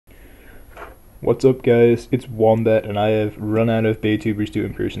What's up, guys? It's Wombat, and I have run out of Baytubers to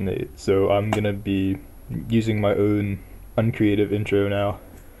impersonate, so I'm gonna be using my own uncreative intro now.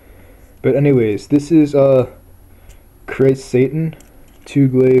 But anyways, this is Kreis Satan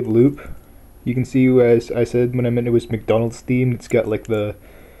 2Glaive loop. You can see, as I said when I meant it was McDonald's themed, it's got like the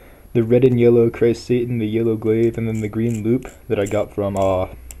red and yellow Kreis Satan, the yellow glaive, and then the green loop that I got from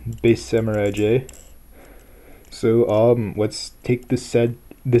Base Samurai J. So let's take this sad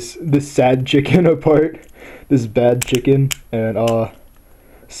chicken apart, this bad chicken, and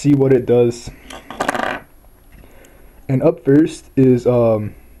see what it does. And up first is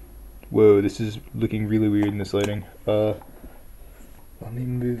whoa, this is looking really weird in this lighting. Let me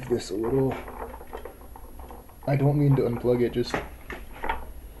move this a little. I don't mean to unplug it, just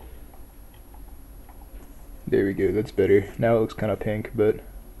there we go, that's better. Now it looks kind of pink, but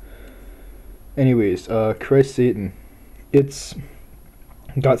anyways, Kreis Satan. It's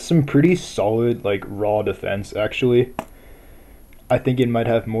got some pretty solid, like, raw defense, actually. I think it might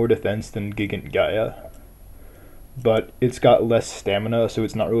have more defense than Gigant Gaia, but it's got less stamina, so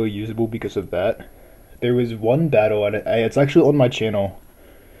it's not really usable because of that. There was one battle, and it's actually on my channel,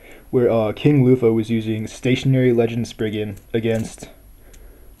 where King Lufa was using Stationary Legend Spriggan against,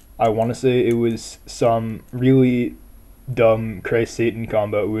 I want to say it was some really dumb Kreis Satan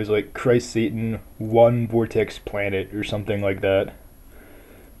combo. It was like Kreis Satan 1 Vortex Planet or something like that.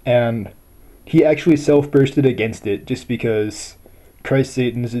 And he actually self-bursted against it just because Kreis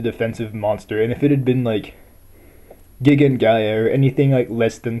Satan is a defensive monster, and if it had been like Gigant Gaia or anything like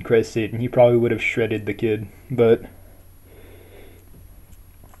less than Kreis Satan, he probably would have shredded the kid. But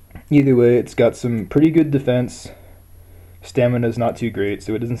either way, it's got some pretty good defense. Stamina's not too great,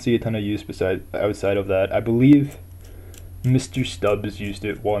 so it doesn't see a ton of use outside of that. I believe Mr. Stubbs used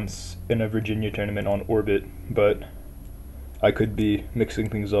it once in a Virginia tournament on Orbit, but I could be mixing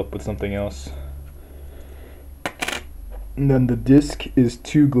things up with something else. And then the disc is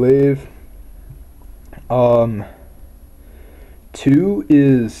 2Glaive. 2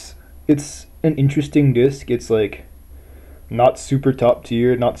 is, it's an interesting disc. It's like not super top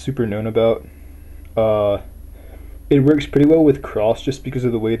tier, not super known about. It works pretty well with cross just because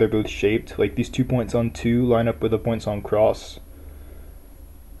of the way they're both shaped. Like these 2 points on 2 line up with the points on cross.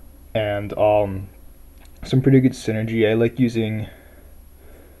 And some pretty good synergy. I like using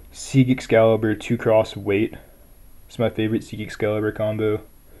Sieg Excalibur 2 cross weight. It's my favorite Sieg Excalibur combo.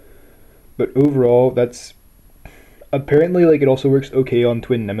 But overall, that's apparently, like, it also works okay on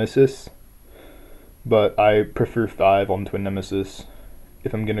Twin Nemesis, but I prefer 5 on Twin Nemesis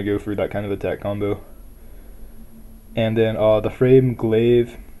if I'm gonna go for that kind of attack combo. And then the frame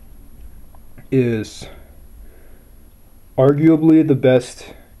glaive is arguably the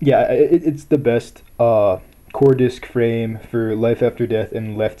best. Yeah, it's the best core disc frame for life after death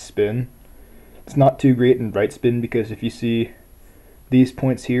and left spin. It's not too great in right spin because if you see these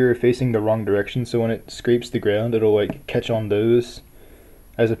points here are facing the wrong direction, so when it scrapes the ground it'll like catch on those,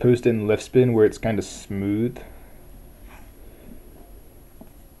 as opposed to in left spin where it's kind of smooth.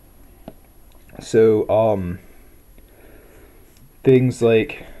 So things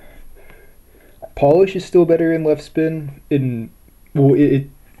like polish is still better in left spin. In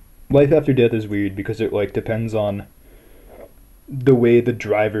life after death is weird because it like depends on the way the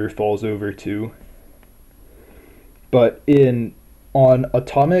driver falls over too. But on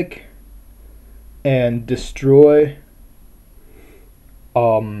atomic and destroy,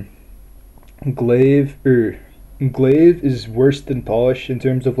 glaive is worse than polish in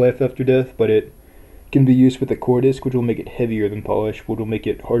terms of life after death, but it can be used with a core disc, which will make it heavier than polish, which will make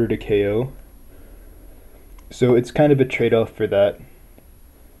it harder to KO. So it's kind of a trade-off for that.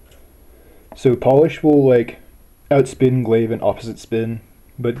 So polish will like outspin glaive and opposite spin,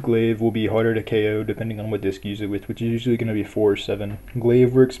 but glaive will be harder to KO depending on what disc you use it with, which is usually going to be 4 or 7.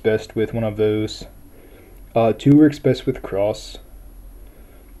 Glaive works best with one of those. 2 works best with cross.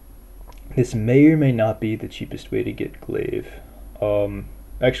 This may or may not be the cheapest way to get glaive.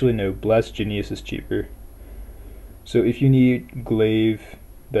 Actually no, Blast Genius is cheaper. So if you need glaive,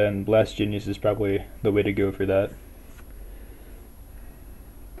 then Blast Genius is probably the way to go for that.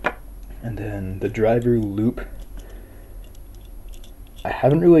 And then the driver loop. I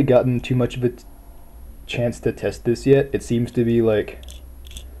haven't really gotten too much of a chance to test this yet. It seems to be like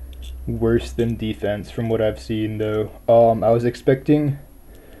worse than defense from what I've seen though. I was expecting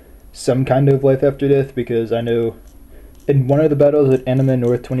some kind of life after death because I know in one of the battles at Anime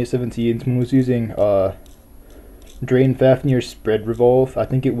North 2017, someone was using Drain Fafnir Spread Revolve. I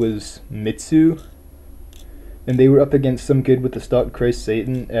think it was Mitsu, and they were up against some kid with the stock Kreis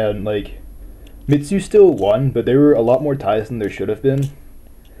Satan, and like Mitsu still won, but there were a lot more ties than there should have been.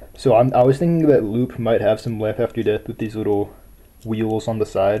 So I was thinking that Loop might have some life after death with these little wheels on the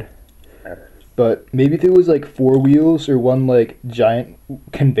side. But maybe if it was like 4 wheels or one like giant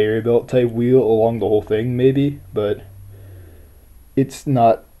conveyor belt type wheel along the whole thing, maybe. But it's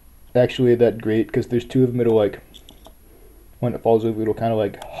not actually that great because there's 2 of them that'll like, when it falls over, it'll kind of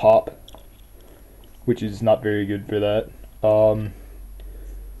like hop, which is not very good for that.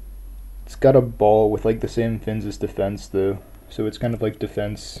 It's got a ball with like the same fins as defense though, so it's kind of like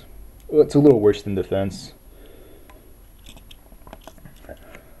defense. Well, it's a little worse than defense.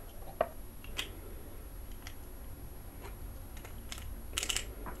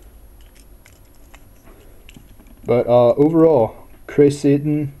 But overall, Kreis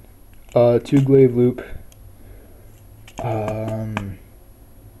Satan, 2Glaive loop.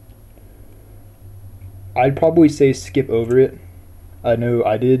 I'd probably say skip over it. I know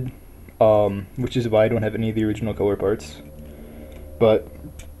I did, which is why I don't have any of the original color parts. But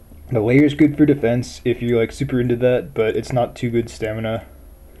the layer's good for defense if you're like super into that, but it's not too good stamina.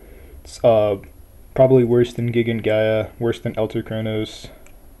 It's probably worse than Gigant Gaia, worse than Elter Chronos.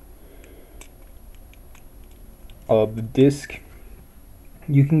 The disc,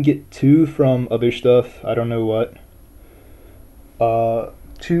 you can get 2 from other stuff, I don't know what.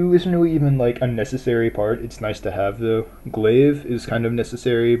 2 isn't really even like a necessary part, it's nice to have though. Glaive is kind of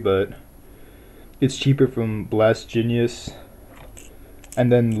necessary, but it's cheaper from Blast Genius. And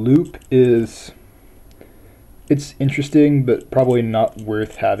then Loop is, it's interesting, but probably not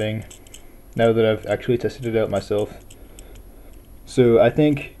worth having now that I've actually tested it out myself. So I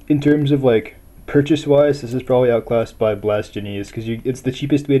think in terms of like purchase wise, this is probably outclassed by Blast Genius because it's the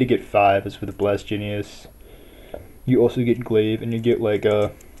cheapest way to get 5 is with Blast Genius. You also get Glaive, and you get like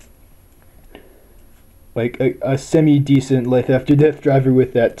a semi-decent life after death driver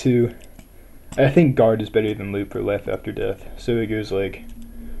with that too. I think Guard is better than Loop for life after death. So it goes like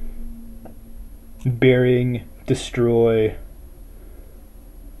Bearing, Destroy,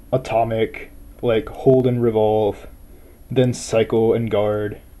 Atomic, like Hold and Revolve, then Cycle and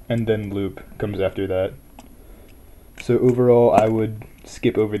Guard, and then Loop comes after that. So overall, I would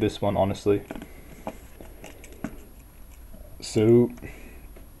skip over this one, honestly. So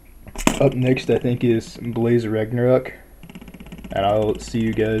up next, I think, is Blaze Ragnarok, and I'll see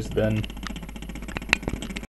you guys then.